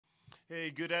Hey,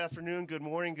 good afternoon, good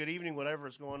morning, good evening, whatever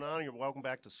is going on. You're welcome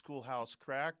back to Schoolhouse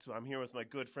Cracked. I'm here with my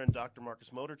good friend, Dr.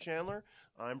 Marcus Motor Chandler.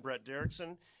 I'm Brett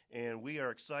Derickson, and we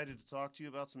are excited to talk to you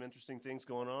about some interesting things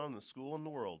going on in the school and the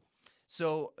world.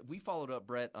 So we followed up,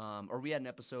 Brett, or we had an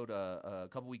episode a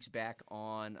couple weeks back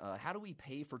on how do we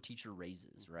pay for teacher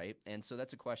raises, right? And so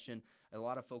that's a question. A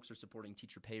lot of folks are supporting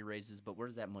teacher pay raises, but where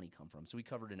does that money come from? So we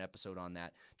covered an episode on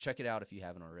that. Check it out if you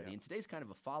haven't already. Yeah. And today's kind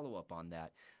of a follow-up on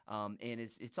that. And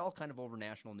it's all kind of over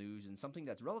national news and something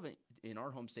that's relevant in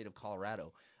our home state of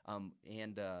Colorado.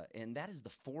 And that is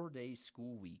the 4-day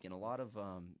school week. And a lot of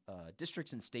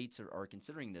districts and states are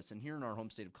considering this. And here in our home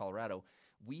state of Colorado,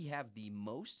 we have the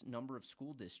most number of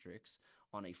school districts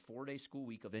on a 4-day school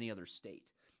week of any other state.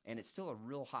 And it's still a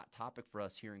real hot topic for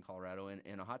us here in Colorado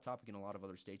and a hot topic in a lot of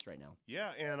other states right now.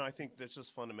 Yeah, and I think that's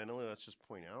just fundamentally, let's just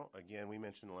point out, again, we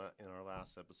mentioned in our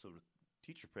last episode of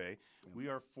teacher pay, we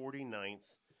are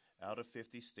 49th out of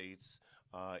 50 states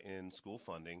in school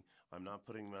funding. I'm not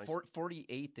putting my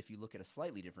 48th if you look at a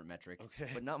slightly different metric,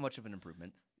 but not much of an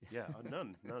improvement. Yeah,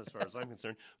 none as far as I'm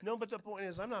concerned. No, but the point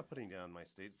is I'm not putting down my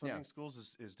state. Funding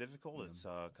schools is difficult. It's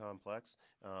complex,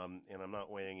 and I'm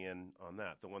not weighing in on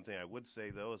that. The one thing I would say,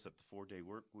 though, is that the 4-day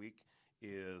work week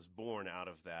is born out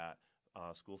of that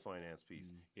school finance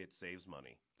piece. It saves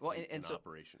money in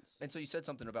operations. And so you said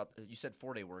something about, you said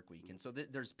 4-day work week. And so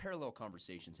there's parallel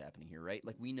conversations happening here, right?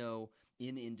 Like we know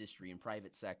in industry, in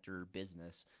private sector,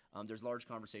 business, there's large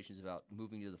conversations about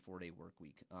moving to the 4-day work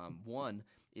week. One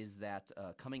is that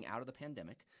coming out of the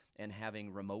pandemic and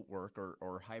having remote work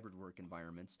or hybrid work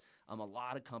environments, a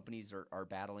lot of companies are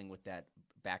battling with that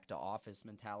back to office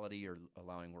mentality or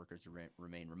allowing workers to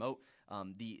remain remote.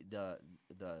 The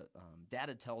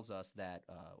data tells us that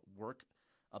work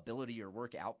ability or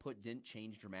work output didn't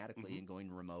change dramatically in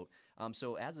going remote.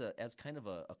 So as kind of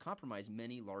a compromise,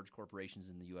 many large corporations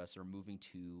in the U.S. are moving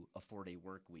to a 4-day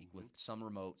work week with some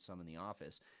remote, some in the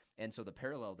office. And so the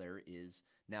parallel there is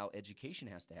now education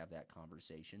has to have that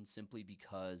conversation simply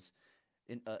because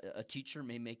a teacher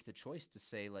may make the choice to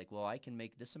say like, well, I can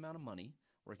make this amount of money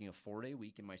working a 4-day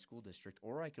week in my school district,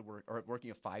 or I could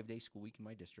working a 5-day school week in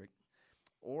my district,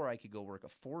 or I could go work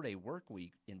a 4-day work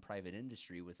week in private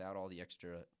industry without all the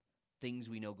extra things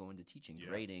we know go into teaching,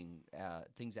 grading,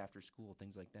 things after school,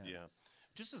 things like that. Yeah.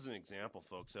 Just as an example,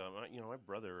 folks, my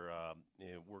brother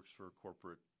works for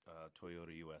corporate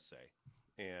Toyota USA.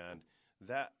 And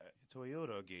that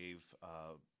Toyota gave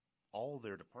all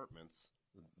their departments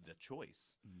the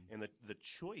choice. And the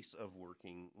choice of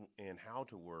working and how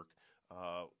to work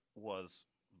was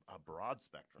a broad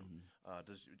spectrum.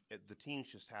 The teams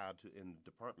just had to, and the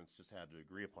departments just had to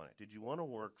agree upon it. Did you want to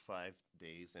work 5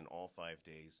 days and all 5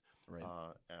 days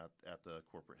at the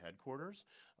corporate headquarters?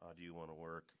 Do you want to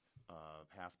work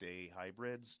half-day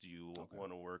hybrids? Do you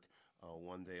want to work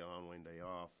 1 day on, 1 day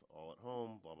off, all at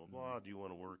home, blah, blah, blah? Do you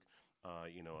want to work a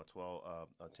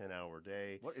 10-hour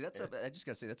day? I just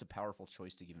got to say, that's a powerful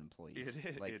choice to give employees.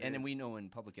 It is. Then we know in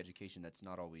public education that's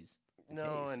not always the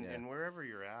case. And wherever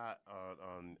you're at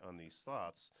on these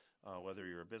thoughts, whether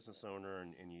you're a business owner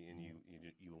and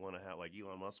you want to have, like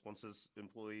Elon Musk wants his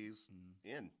employees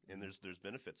and there's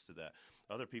benefits to that.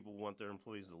 Other people want their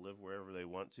employees to live wherever they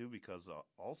want to because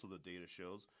also the data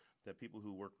shows that people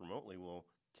who work remotely will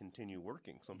continue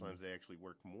working. Sometimes they actually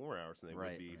work more hours than they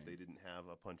would be if they didn't have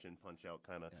a punch in, punch out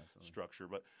kind of structure.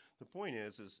 But the point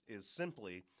is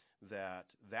simply that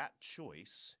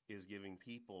choice is giving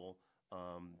people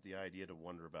the idea to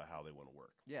wonder about how they want to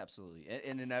work. Yeah, absolutely.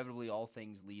 And inevitably all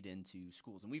things lead into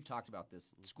schools. And we've talked about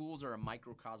this. Schools are a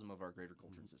microcosm of our greater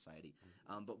culture and society.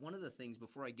 But one of the things,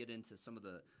 before I get into some of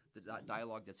the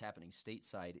dialogue that's happening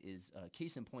stateside, is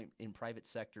case in point in private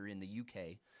sector in the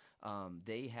UK.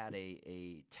 They had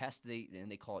a test,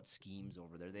 and they call it schemes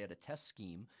over there. They had a test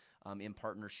scheme in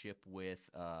partnership with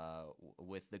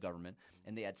the government,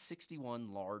 and they had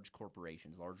 61 large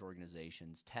corporations, large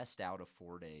organizations, test out a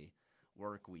 4-day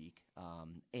work week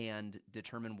and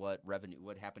determine what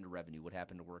happened to revenue, what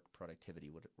happened to work productivity,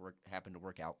 what happened to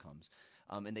work outcomes.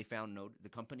 And they found the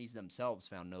companies themselves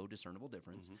found no discernible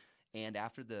difference. And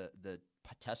after the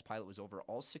test pilot was over,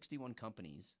 all 61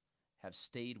 companies have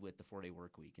stayed with the 4-day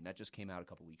work week, and that just came out a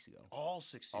couple weeks ago. All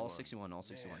 61? All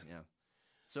 61, yeah.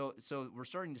 So we're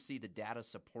starting to see the data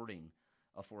supporting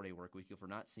a 4-day work week if we're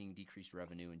not seeing decreased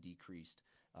revenue and decreased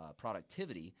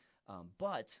productivity.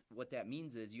 But what that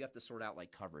means is you have to sort out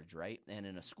like coverage, right? And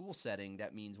in a school setting,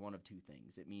 that means one of two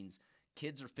things. It means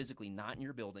kids are physically not in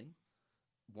your building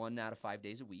 1 out of 5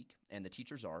 days a week, and the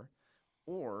teachers are,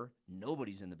 or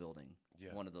nobody's in the building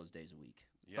 1 of those days a week.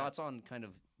 Yeah. Thoughts on kind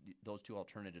of those two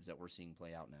alternatives that we're seeing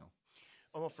play out now?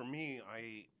 Well, for me,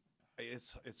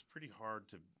 it's pretty hard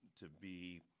to to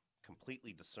be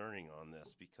completely discerning on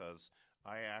this, because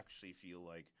I actually feel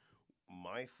like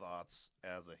my thoughts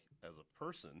as a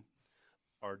person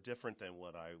are different than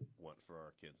what I want for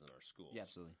our kids in our schools. Yeah,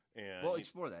 absolutely. And Well,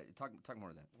 explore that. Talk more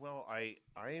of that. well, I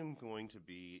am going to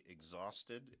be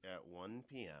exhausted at 1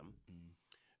 p.m.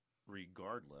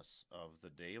 regardless of the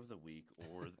day of the week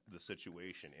or the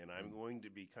situation, and I'm going to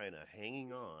be kind of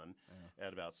hanging on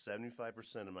at about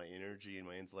 75% of my energy and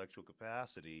my intellectual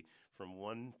capacity from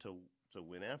 1 to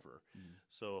whenever.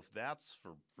 So if that's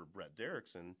for Brett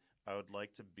Derickson, I would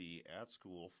like to be at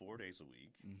school 4 days a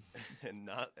week and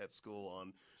not at school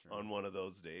on one of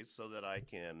those days, so that I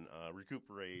can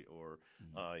recuperate, or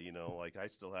like I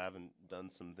still haven't done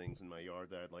some things in my yard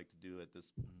that I'd like to do at this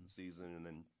season, and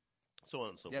then so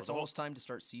on and so forth. It's almost time to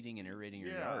start seeding and aerating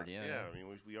your yard. Yeah. I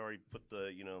mean, we already put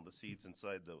the seeds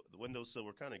inside the windows, so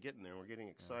we're kind of getting there. We're getting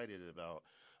excited about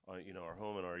our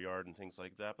home and our yard and things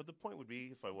like that. But the point would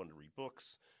be, if I wanted to read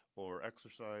books or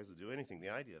exercise or do anything, the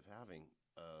idea of having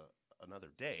another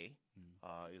day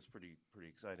is pretty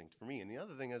exciting for me. And the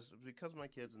other thing is, because of my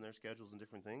kids and their schedules and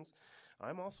different things,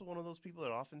 I'm also one of those people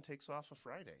that often takes off a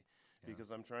Friday.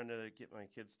 Because I'm trying to get my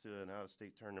kids to an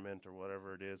out-of-state tournament or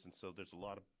whatever it is, and so there's a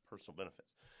lot of personal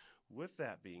benefits. With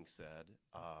that being said,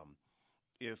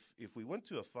 if we went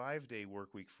to a 5-day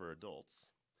work week for adults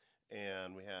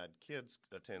and we had kids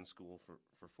attend school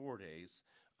for 4 days,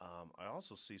 I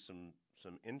also see some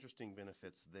interesting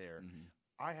benefits there.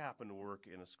 I happen to work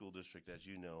in a school district, as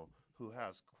you know, who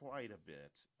has quite a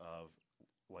bit of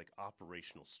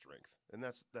operational strength, and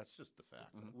that's just the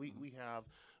fact. We have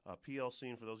a PLC,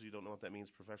 and for those of you who don't know what that means,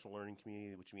 professional learning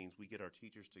community, which means we get our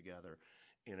teachers together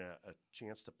in a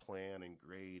chance to plan and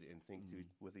grade and think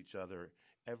with each other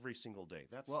every single day.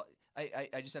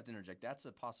 I just have to interject. That's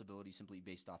a possibility simply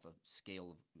based off of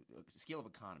scale of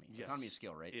economy. Yes, economy of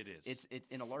scale, right? It is. It's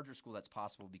in a larger school that's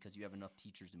possible because you have enough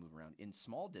teachers to move around. In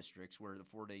small districts where the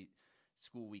 4-day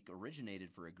school week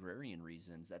originated for agrarian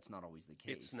reasons, that's not always the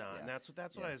case. It's not, and that's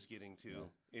what I was getting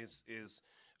to. Is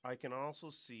I can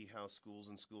also see how schools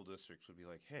and school districts would be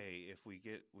like, hey, if we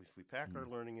pack our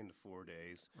learning into 4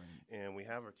 days, and we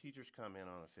have our teachers come in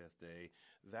on a 5th day,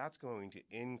 that's going to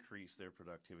increase their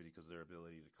productivity, because their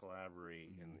ability to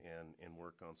collaborate and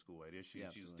work on school-wide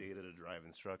issues, use data to drive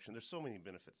instruction. There's so many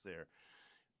benefits there.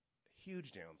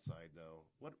 Huge downside, though.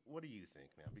 What do you think,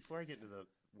 man? Before I get into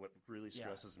what really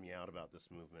stresses me out about this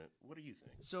movement, what do you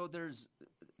think? So there's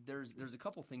a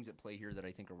couple things at play here that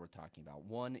I think are worth talking about.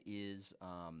 One is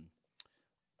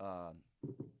a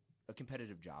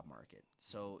competitive job market.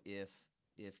 So if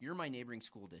you're my neighboring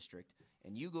school district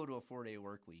and you go to a 4-day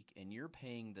work week and you're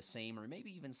paying the same or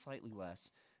maybe even slightly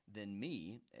less than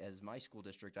me as my school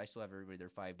district, I still have everybody there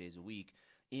 5 days a week.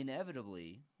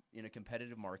 Inevitably, in a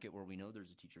competitive market where we know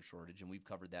there's a teacher shortage, and we've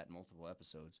covered that in multiple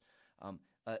episodes,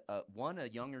 a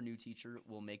young or new teacher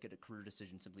will make it a career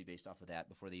decision simply based off of that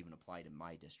before they even apply to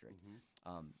my district.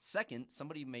 Second,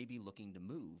 somebody may be looking to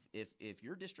move. If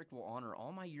your district will honor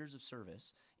all my years of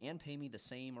service and pay me the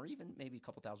same or even maybe a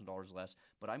couple $1,000s less,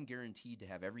 but I'm guaranteed to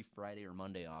have every Friday or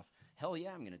Monday off, hell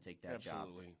yeah, I'm going to take that job.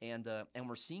 And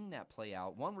we're seeing that play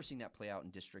out. We're seeing that play out in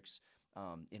districts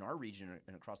in our region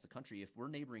and across the country. If we're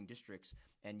neighboring districts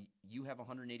and you have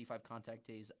 185 contact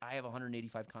days, I have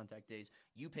 185 contact days,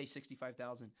 you pay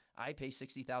 $65,000, I pay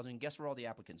 $60,000, guess where all the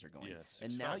applicants are going?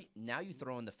 And now you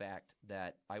throw in the fact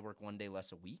that I work 1 day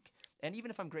less a week, and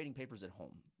even if I'm grading papers at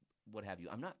home, what have you,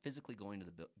 I'm not physically going to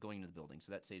the building,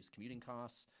 so that saves commuting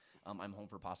costs. I'm home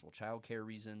for possible childcare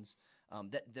reasons.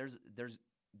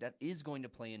 That is going to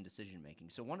play in decision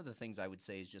making. So one of the things I would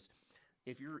say is just,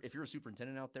 if you're a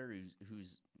superintendent out there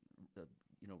who's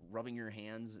rubbing your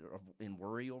hands in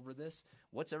worry over this,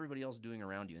 what's everybody else doing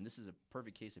around you? And this is a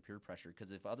perfect case of peer pressure,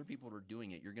 because if other people are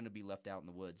doing it, you're going to be left out in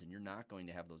the woods, and you're not going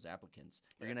to have those applicants.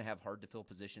 You're going to have hard to fill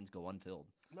positions go unfilled.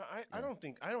 No, I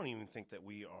don't even think that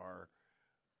we are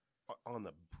on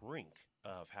the brink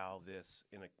of how this,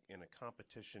 in a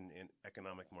competition in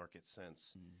economic market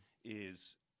sense,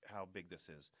 is how big this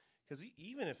is. Because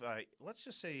even if let's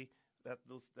just say that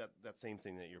same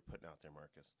thing that you're putting out there,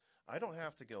 Marcus, I don't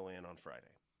have to go in on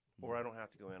Friday, or I don't have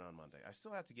to go in on Monday. I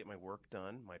still have to get my work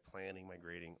done, my planning, my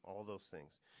grading, all those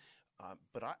things.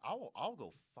 But I'll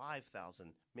go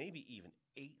 $5,000, maybe even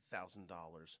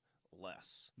 $8,000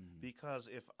 less, because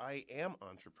if I am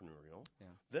entrepreneurial,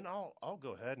 then I'll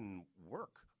go ahead and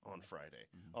work on Friday.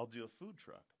 I'll do a food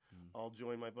truck. I'll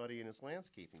join my buddy in his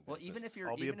landscaping business. Well, even if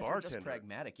you're just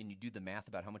pragmatic and you do the math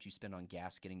about how much you spend on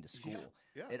gas getting to school,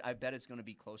 I bet it's going to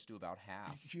be close to about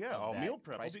half. I'll meal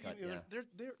prep. Cut,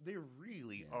 there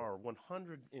really are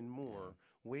 100 and more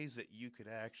ways that you could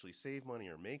actually save money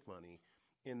or make money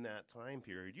in that time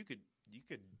period, you could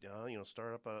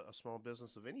start up a small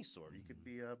business of any sort. You could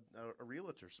be a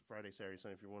realtor Friday, Saturday,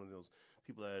 Sunday if you're one of those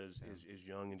people that is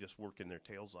young and just working their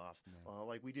tails off,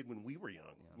 like we did when we were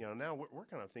young. Now we're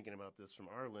kind of thinking about this from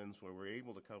our lens, where we're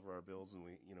able to cover our bills and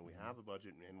we have a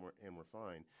budget and we're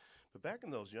fine. But back in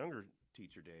those younger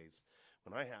teacher days,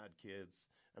 when I had kids,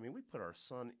 I mean, we put our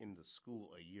son into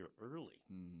school a year early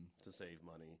to save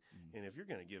money. And if you're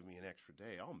going to give me an extra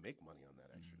day, I'll make money on that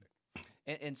extra day.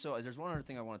 And so there's one other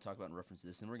thing I want to talk about in reference to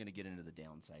this, and we're going to get into the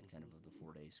downside kind of the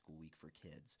 4-day school week for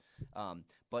kids.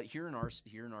 But here in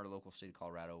our local state of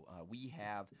Colorado, we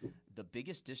have the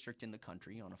biggest district in the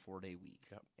country on a 4-day week,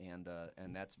 and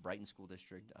that's Brighton School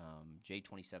District,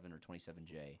 J27 or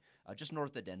 27J, just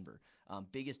north of Denver,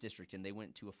 biggest district, and they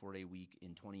went to a 4-day week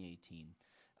in 2018.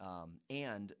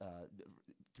 And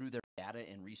through their data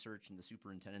and research and the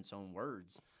superintendent's own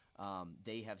words,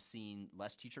 they have seen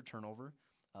less teacher turnover,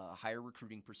 higher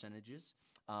recruiting percentages,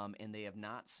 and they have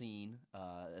not seen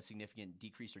a significant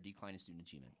decrease or decline in student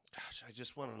achievement. Gosh, I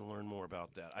just wanted to learn more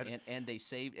about that. And they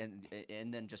saved,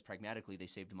 and then just pragmatically, they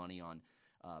saved money on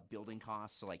building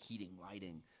costs, so like heating,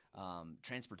 lighting,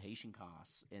 transportation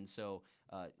costs. And so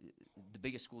the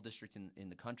biggest school district in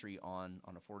the country on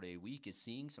a 4-day week is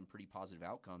seeing some pretty positive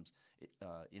outcomes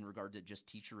in regard to just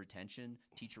teacher retention,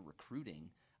 teacher recruiting.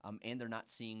 And they're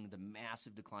not seeing the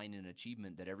massive decline in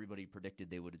achievement that everybody predicted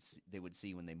they would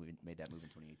see when they made that move in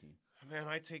 2018. Man,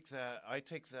 I take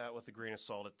that with a grain of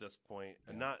salt at this point.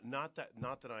 Yeah. Not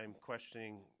that I'm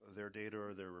questioning their data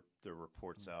or their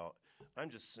reports out.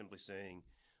 I'm just simply saying,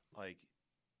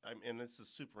 and this is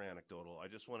super anecdotal. I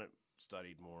just want it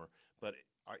studied more. But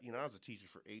I was a teacher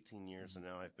for 18 years, and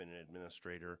now I've been an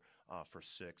administrator for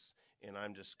 6. And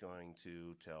I'm just going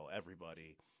to tell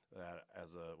everybody that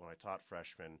when I taught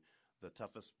freshmen, the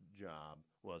toughest job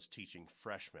was teaching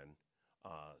freshmen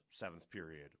 7th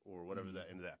period or whatever that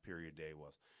end of that period day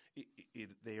was.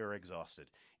 They are exhausted.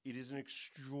 It is an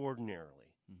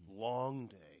extraordinarily long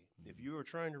day. If you are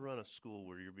trying to run a school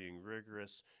where you're being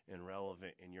rigorous and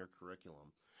relevant in your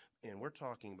curriculum, and we're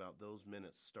talking about those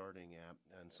minutes starting at,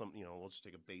 and we'll just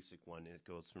take a basic one, and it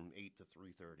goes from 8 to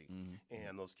 3:30,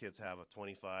 and those kids have a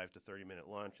 25 to 30-minute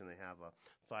lunch, and they have a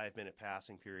 5-minute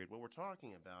passing period. What we're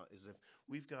talking about is if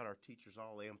we've got our teachers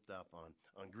all amped up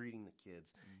on greeting the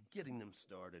kids, getting them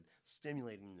started,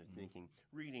 stimulating their thinking,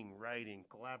 reading, writing,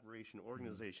 collaboration,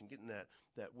 organization, getting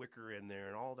that wicker in there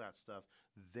and all that stuff,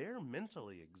 they're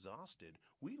mentally exhausted.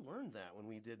 We learned that when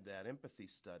we did that empathy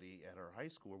study at our high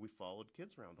school where we followed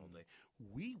kids around all day.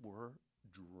 We were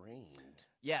drained.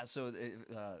 Yeah, so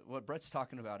what Brett's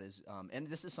talking about is, and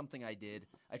this is something I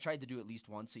tried to do at least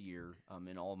once a year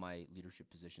in all my leadership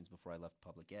positions before I left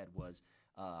public ed, was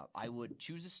I would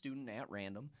choose a student at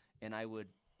random, and I would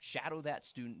shadow that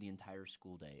student the entire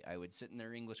school day. I would sit in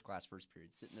their English class first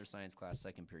period, sit in their science class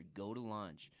second period, go to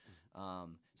lunch,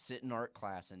 sit in art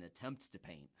class and attempt to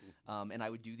paint. And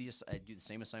I'd do the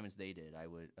same assignments they did.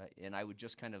 I would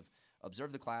just kind of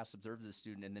observe the class, observe the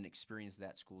student, and then experience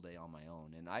that school day on my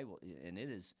own. And it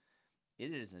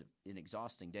is an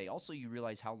exhausting day. Also, you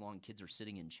realize how long kids are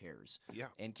sitting in chairs. Yeah.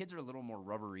 And kids are a little more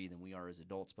rubbery than we are as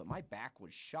adults, but my back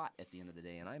was shot at the end of the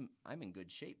day, and I'm in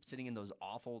good shape sitting in those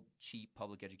awful, cheap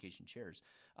public education chairs.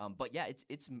 But yeah,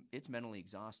 it's mentally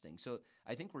exhausting. So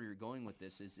I think where you're going with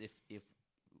this is if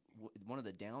one of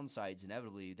the downsides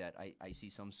inevitably that I see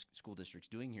some school districts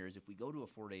doing here is if we go to a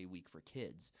 4-day week for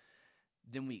kids,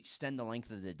 then we extend the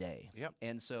length of the day. Yep.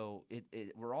 And so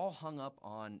we're all hung up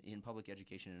on, in public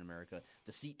education in America,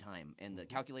 the seat time and the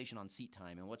calculation on seat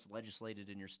time and what's legislated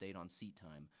in your state on seat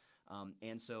time.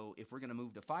 And so if we're going to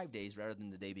move to 5 days rather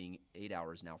than the day being 8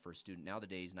 hours now for a student, now the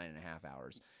day is 9.5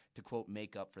 hours to, quote,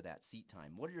 make up for that seat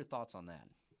time. What are your thoughts on that?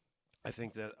 I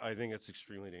think it's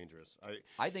extremely dangerous.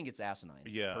 I think it's asinine.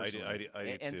 Yeah, I do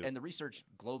too. And the research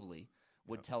globally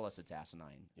would tell us it's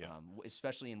asinine,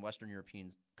 especially in Western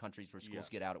European countries where schools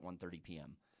get out at 1:30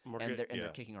 p.m. They're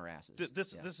kicking our asses.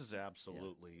 This is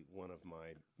absolutely one of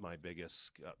my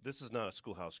biggest. This is not a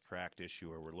schoolhouse cracked issue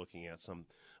where we're looking at some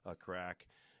crack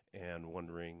and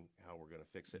wondering how we're going to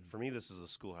fix it. For me, this is a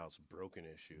schoolhouse broken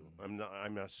issue. I'm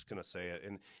not just going to say it,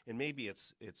 and maybe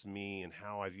it's me and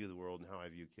how I view the world and how I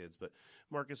view kids. But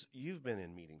Marcus, you've been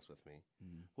in meetings with me.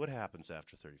 What happens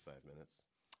after 35 minutes?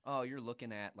 Oh, you're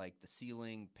looking at like the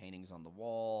ceiling, paintings on the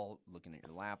wall, looking at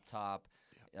your laptop.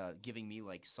 giving me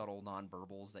like subtle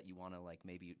nonverbals that you want to like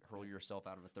maybe hurl yourself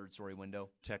out of a third-story window.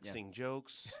 Texting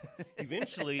jokes.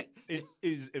 Eventually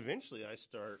I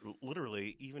start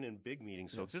literally even in big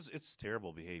meetings, folks. It's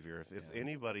terrible behavior. If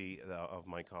anybody of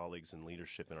my colleagues in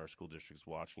leadership in our school districts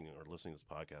watching or listening to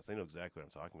this podcast, they know exactly what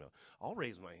I'm talking about. I'll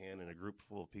raise my hand in a group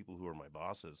full of people who are my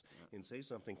bosses and say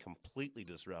something completely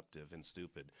disruptive and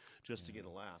stupid just to get a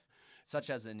laugh.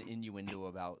 Such as an innuendo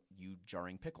about you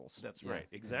jarring pickles. That's right.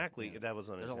 Exactly. That was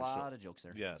unintentional. There's a lot of jokes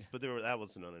there. Yes, but that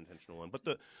was an unintentional one. But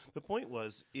the point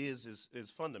is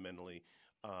fundamentally,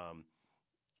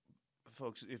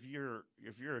 folks, if you're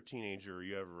a teenager or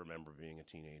you ever remember being a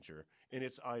teenager, and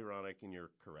it's ironic and you're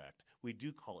correct, we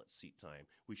do call it seat time.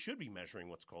 We should be measuring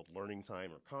what's called learning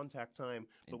time or contact time,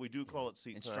 but we do call it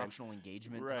seat time. Instructional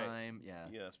engagement time. Yeah.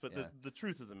 Yes, but the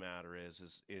truth of the matter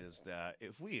is that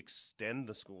if we extend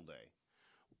the school day,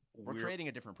 we're creating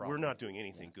a different problem. We're not doing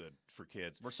anything good for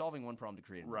kids. We're solving one problem to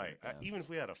create another. Right. Even if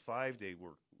we had a 5-day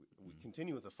work, we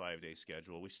continue with a 5-day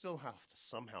schedule, we still have to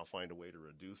somehow find a way to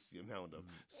reduce the amount of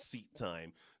seat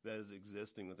time that is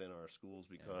existing within our schools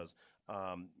because,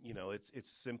 it's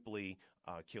simply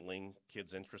killing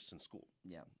kids' interest in school.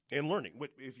 Yeah. And learning.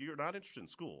 If you're not interested in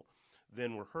school,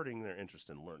 then we're hurting their interest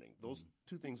in learning. Those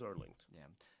two things are linked.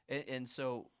 Yeah. And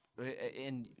so,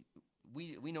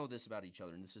 we know this about each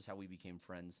other, and this is how we became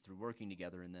friends through working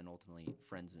together and then ultimately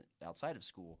friends outside of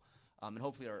school. And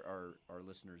hopefully our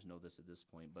listeners know this at this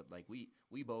point, but like we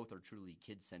both are truly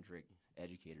kid-centric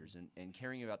educators and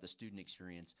caring about the student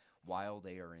experience while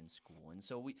they are in school. And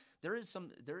so there is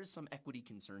some equity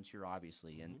concerns here,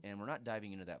 obviously, and we're not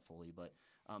diving into that fully, but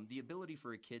the ability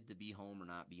for a kid to be home or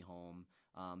not be home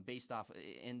based off,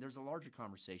 and there's a larger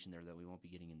conversation there that we won't be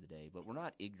getting in today, but we're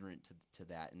not ignorant to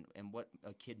that and what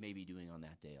a kid may be doing on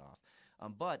that day off.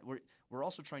 But we're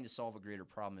also trying to solve a greater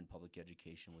problem in public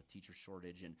education with teacher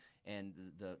shortage, and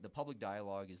the public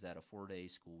dialogue is that a 4-day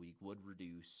school week would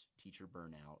reduce teacher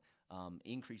burnout,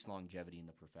 increase longevity in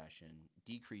the profession,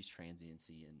 decrease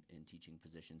transiency in teaching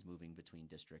positions, moving between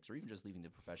districts, or even just leaving the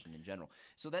profession in general.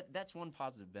 So that's one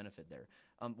positive benefit there.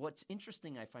 What's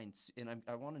interesting, I find, and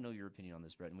I want to know your opinion on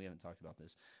this, Brett, and we haven't talked about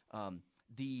this.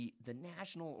 The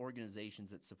national organizations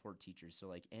that support teachers, so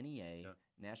like NEA,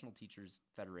 National Teachers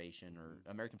Federation, or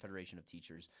American Federation of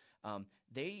Teachers,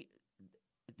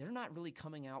 they're not really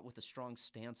coming out with a strong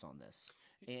stance on this,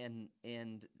 and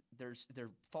they're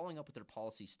following up with their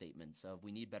policy statements of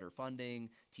we need better funding,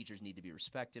 teachers need to be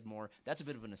respected more. That's a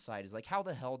bit of an aside. Is like, how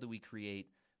the hell do we create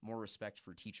more respect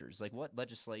for teachers? Like, what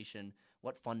legislation,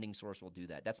 what funding source will do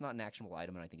that? That's not an actionable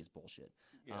item, and I think it's bullshit.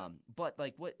 Yeah. But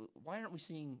like, why aren't we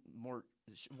seeing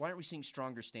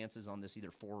stronger stances on this,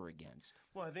 either for or against?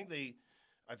 Well, I think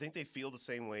they feel the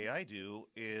same way I do.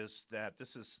 Is that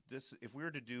this if we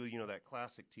were to do that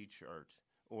classic T-chart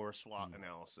or SWOT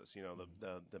analysis,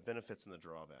 the benefits and the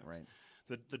drawbacks. Right.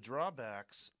 The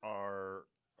drawbacks are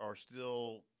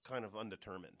still kind of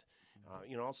undetermined.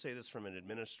 I'll say this from an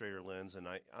administrator lens, and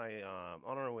I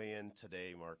on our way in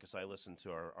today, Marcus, I listened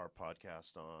to our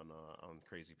podcast on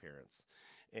crazy parents,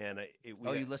 and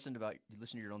you listened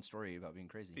to your own story about being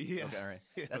crazy. Yeah, okay, all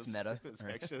right, that's meta. It was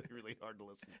actually really hard to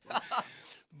listen to,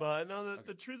 but no,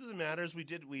 the truth of the matter is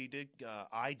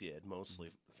I did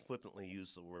mostly flippantly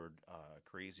use the word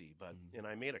crazy, but and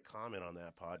I made a comment on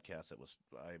that podcast that was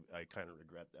I kind of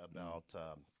regret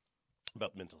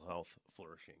about mental health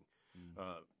flourishing.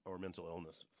 Or mental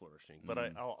illness flourishing. But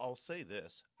I'll say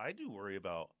this. I do worry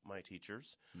about my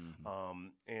teachers,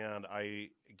 and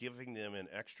giving them an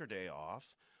extra day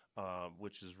off,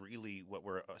 which is really what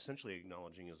we're essentially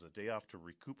acknowledging is a day off to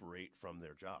recuperate from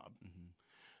their job.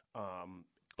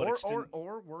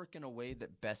 Or work in a way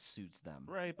that best suits them.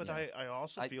 Right, but I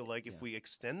also feel like if we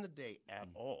extend the day at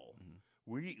all,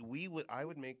 I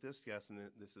would make this guess, and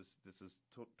this is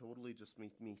totally just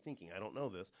me thinking. I don't know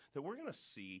this, that we're going to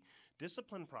see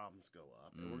discipline problems go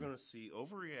up, and we're going to see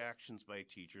overreactions by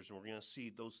teachers, and we're going to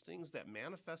see those things that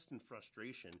manifest in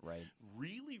frustration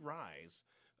really rise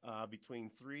between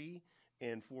 3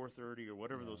 and 4:30 or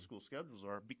whatever those school schedules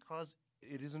are, because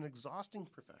it is an exhausting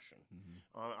profession.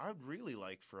 I'd really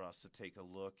like for us to take a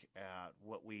look at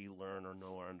what we learn or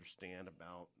know or understand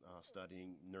about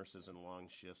studying nurses and long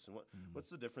shifts, and what's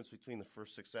the difference between the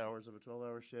first 6 hours of a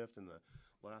 12-hour shift and the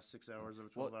last 6 hours of a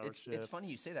 12-hour shift. It's funny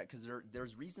you say that, because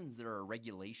there's reasons there are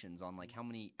regulations on like how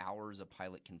many hours a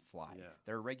pilot can fly. Yeah.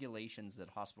 There are regulations that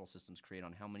hospital systems create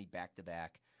on how many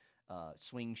back-to-back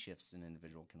swing shifts an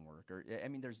individual can work. Or I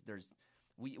mean,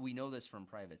 we know this from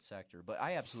private sector, but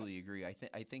I absolutely agree.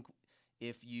 I think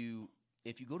if you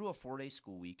go to a 4-day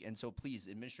school week, and so please,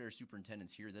 administrators,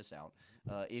 superintendents, hear this out.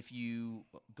 If you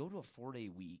go to a 4-day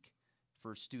week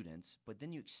for students, but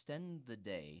then you extend the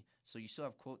day, so you still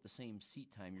have, quote, the same seat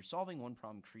time. You're solving one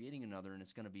problem, creating another, and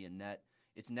it's going to be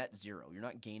it's net zero. You're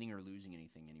not gaining or losing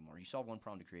anything anymore. You solve one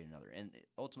problem to create another. And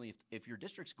ultimately, if your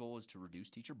district's goal is to reduce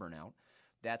teacher burnout,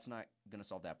 that's not going to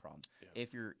solve that problem. Yeah.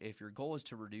 If your goal is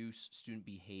to reduce student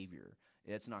behavior,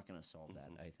 it's not going to solve that,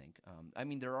 I think. I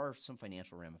mean, there are some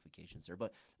financial ramifications there,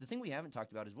 but the thing we haven't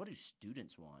talked about is, what do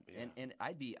students want? Yeah. And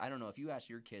I don't know, if you ask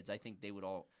your kids, I think they would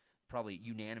all probably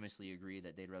unanimously agree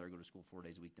that they'd rather go to school 4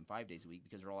 days a week than 5 days a week,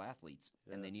 because they're all athletes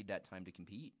and they need that time to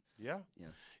compete. Yeah.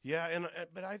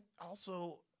 But I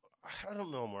also, I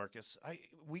don't know, Marcus.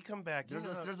 We come back. There's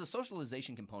a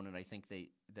socialization component, I think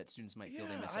that students might feel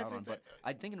they miss out on. But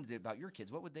I'm thinking about your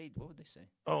kids. What would they say?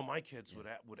 Oh, my kids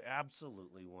would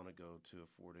absolutely want to go to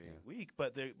a 4 day week.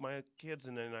 But my kids,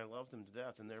 and I love them to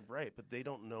death, and they're bright, but they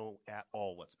don't know at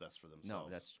all what's best for themselves.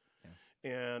 No, that's.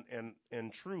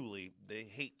 And truly, they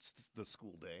hate the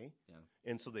school day,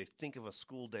 and so they think of a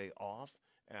school day off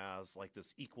as like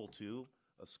this equal to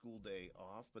a school day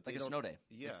off, but like a snow day.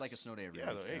 Yes. It's like a snow day every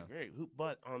week. Hey, great.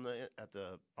 But at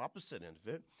the opposite end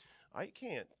of it, I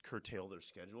can't curtail their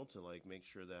schedule to like make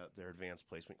sure that their advanced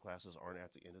placement classes aren't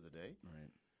at the end of the day.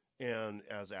 Right. And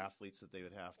as athletes, that they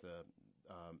would have to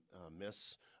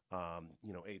miss.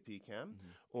 AP Chem,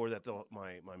 or that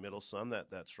my middle son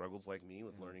that struggles like me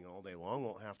with learning all day long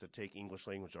won't have to take English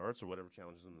language arts or whatever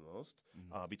challenges them the most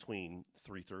between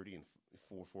 3:30 and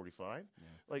 4:45. Yeah.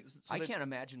 Like I can't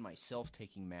imagine myself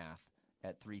taking math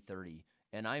at 3:30,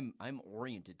 and I'm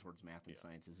oriented towards math and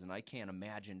sciences, and I can't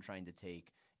imagine trying to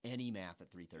take any math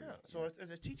at 3:30. Yeah. So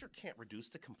a teacher can't reduce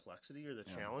the complexity or the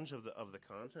challenge of the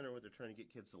content or what they're trying to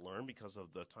get kids to learn because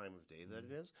of the time of day that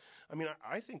it is. I mean,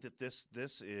 I think that this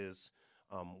is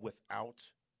without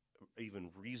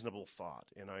even reasonable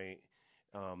thought, and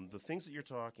the things that you're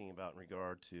talking about in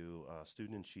regard to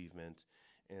student achievement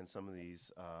and some of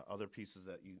these other pieces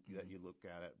that you look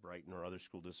at Brighton or other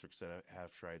school districts that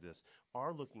have tried this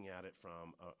are looking at it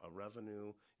from a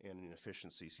revenue and an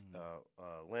efficiency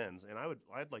lens. And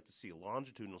I'd like to see a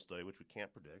longitudinal study, which we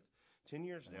can't predict, 10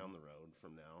 years down the road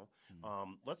from now.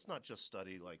 Let's not just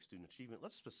study like student achievement.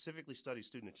 Let's specifically study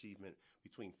student achievement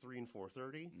between 3 and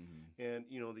 4:30, and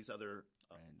these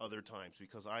other times,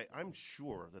 because I'm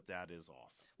sure that is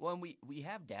off. Well, and we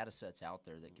have data sets out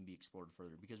there that can be explored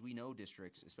further, because we know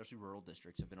districts, especially rural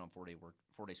districts, have been on 4-day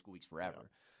school weeks forever.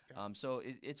 Yeah. So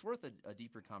it's worth a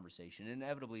deeper conversation.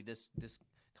 Inevitably, this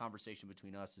conversation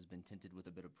between us has been tinted with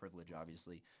a bit of privilege,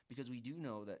 obviously, because we do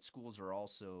know that schools are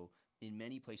also, in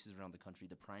many places around the country,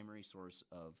 the primary source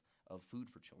of food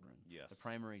for children. Yes. The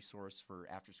primary source for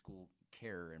after-school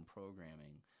care and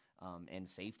programming. And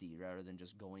safety, rather than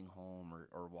just going home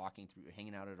or walking through,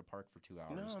 hanging out at a park for 2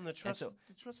 hours. No, and the trusted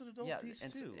adult piece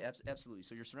too. Absolutely.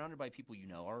 So you're surrounded by people you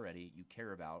know already, you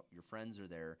care about, your friends are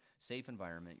there, safe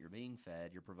environment, you're being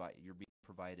fed, you're being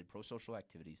provided pro-social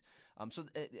activities. So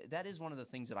that is one of the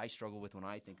things that I struggle with when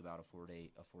I think about a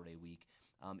 4-day week,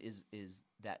 is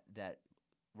that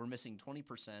we're missing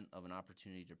 20% of an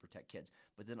opportunity to protect kids.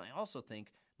 But then I also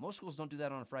think most schools don't do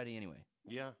that on a Friday anyway.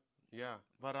 Yeah,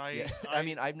 but I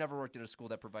mean, I've never worked at a school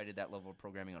that provided that level of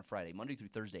programming on Friday. Monday through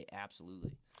Thursday,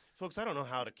 absolutely. Folks, I don't know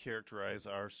how to characterize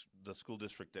the school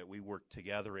district that we worked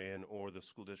together in, or the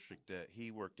school district that he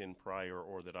worked in prior,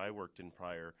 or that I worked in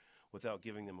prior, without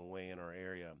giving them away in our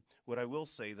area. What I will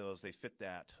say, though, is they fit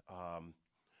that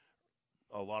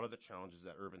a lot of the challenges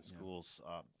that urban schools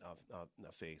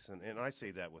face, and I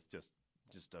say that with just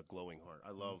a glowing heart.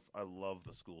 I love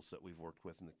the schools that we've worked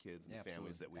with and the kids and the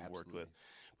families that we've worked with.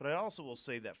 But I also will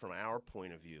say that from our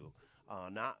point of view,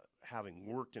 not having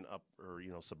worked in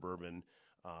suburban,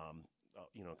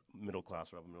 middle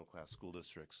class or upper middle class school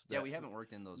districts. We haven't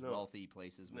worked in those wealthy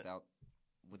places without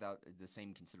the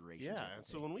same consideration. Yeah, and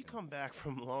so when we come back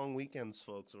from long weekends,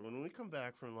 folks, or when we come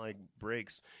back from like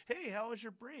breaks, hey, how was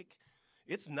your break?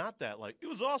 It's not that like, it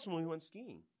was awesome when we went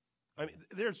skiing. I mean,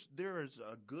 there is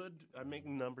a good, I'm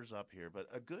making numbers up here, but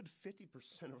a good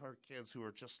 50% of our kids who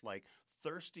are just like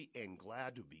thirsty and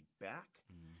glad to be back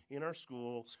in our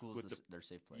school. School is their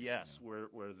safe place. Yes, where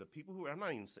the people who, I'm not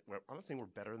saying we're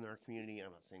better than our community.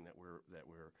 I'm not saying that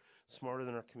we're smarter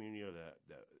than our community, or that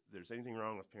there's anything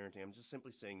wrong with parenting. I'm just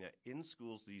simply saying that in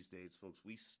schools these days, folks,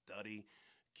 we study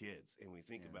kids, and we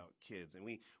think about kids, and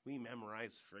we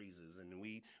memorize phrases, and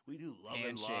we do love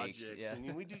and logics,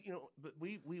 and we do, but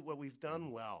what we've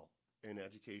done well in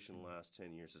education the last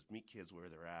 10 years is meet kids where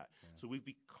they're at. So we've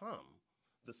become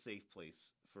the safe place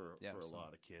for a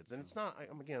lot of kids. And it's not,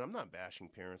 I'm not bashing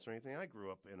parents or anything. I grew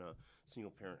up in a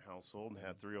single parent household and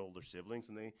had 3 older siblings,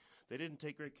 and they didn't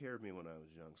take great care of me when I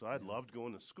was young. So I loved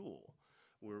going to school.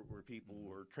 where people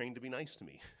were trained to be nice to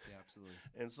me. Yeah, absolutely.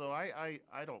 And so I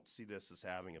don't see this as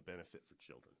having a benefit for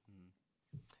children.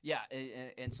 Yeah,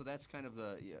 and so that's kind of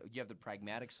you have the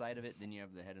pragmatic side of it, then you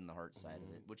have the head and the heart side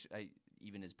of it, which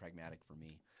even is pragmatic for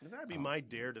me. And that'd be my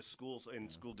dare to schools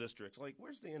and school districts. Like,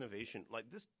 where's the innovation?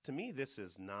 Like this, to me, this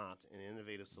is not an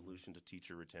innovative solution to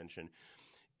teacher retention.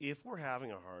 If we're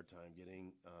having a hard time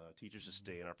getting teachers to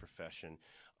stay in our profession,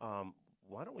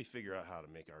 why don't we figure out how to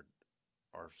make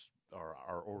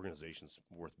our organizations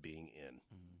worth being in?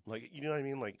 Like, you know what I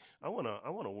mean? Like, I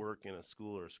wanna work in a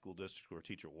school or a school district where a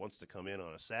teacher wants to come in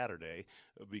on a Saturday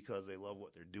because they love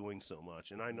what they're doing so much.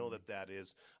 And I know that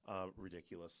is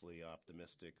ridiculously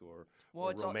optimistic or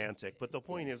romantic. But the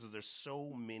point is there's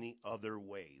so many other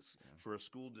ways for a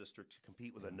school district to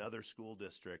compete with another school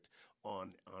district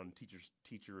on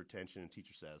teacher retention and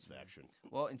teacher satisfaction.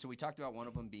 Well, and so we talked about one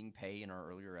of them being pay in our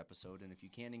earlier episode, and if you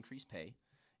can't increase pay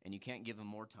and you can't give them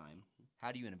more time,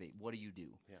 how do you innovate? What do you do?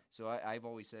 Yeah. So I've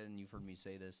always said, and you've heard me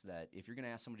say this, that if you're going to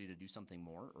ask somebody to do something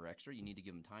more or extra, you need to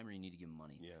give them time or you need to give them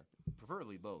money. Yeah.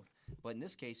 Preferably both. But in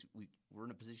this case, we're in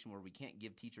a position where we can't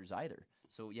give teachers either.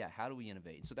 So, yeah, how do we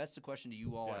innovate? So that's the question to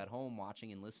you all at home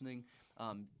watching and listening.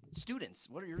 Students,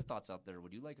 what are your thoughts out there?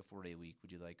 Would you like a 4-day week?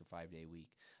 Would you like a 5-day week?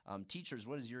 Teachers,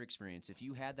 what is your experience? If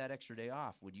you had that extra day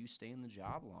off, would you stay in the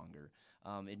job longer?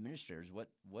 Administrators,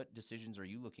 what decisions are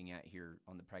you looking at here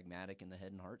on the pragmatic and the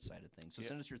head and heart side of things? So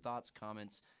send us your thoughts,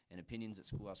 comments, and opinions at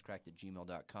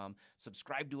schoolhousecracked@gmail.com.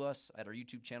 Subscribe to us at our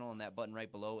YouTube channel on that button right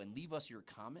below, and leave us your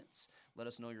comments. Let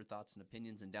us know your thoughts and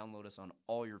opinions, and download us on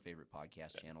all your favorite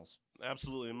podcast channels.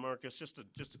 Absolutely. And Marcus, just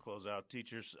to close out,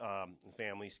 teachers,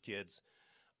 families, kids,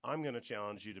 I'm going to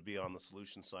challenge you to be on the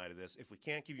solution side of this. If we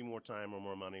can't give you more time or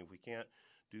more money, if we can't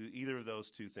do either of those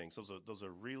two things, those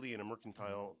are really, in a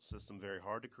mercantile system, very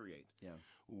hard to create. Yeah.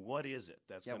 What is it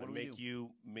that's going to make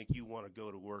you want to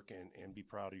go to work and be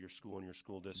proud of your school and your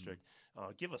school district?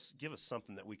 Give us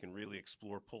something that we can really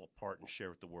explore, pull apart, and share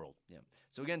with the world. Yeah.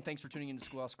 So again, thanks for tuning in to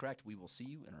Schoolhouse Cracked. We will see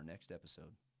you in our next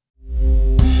episode.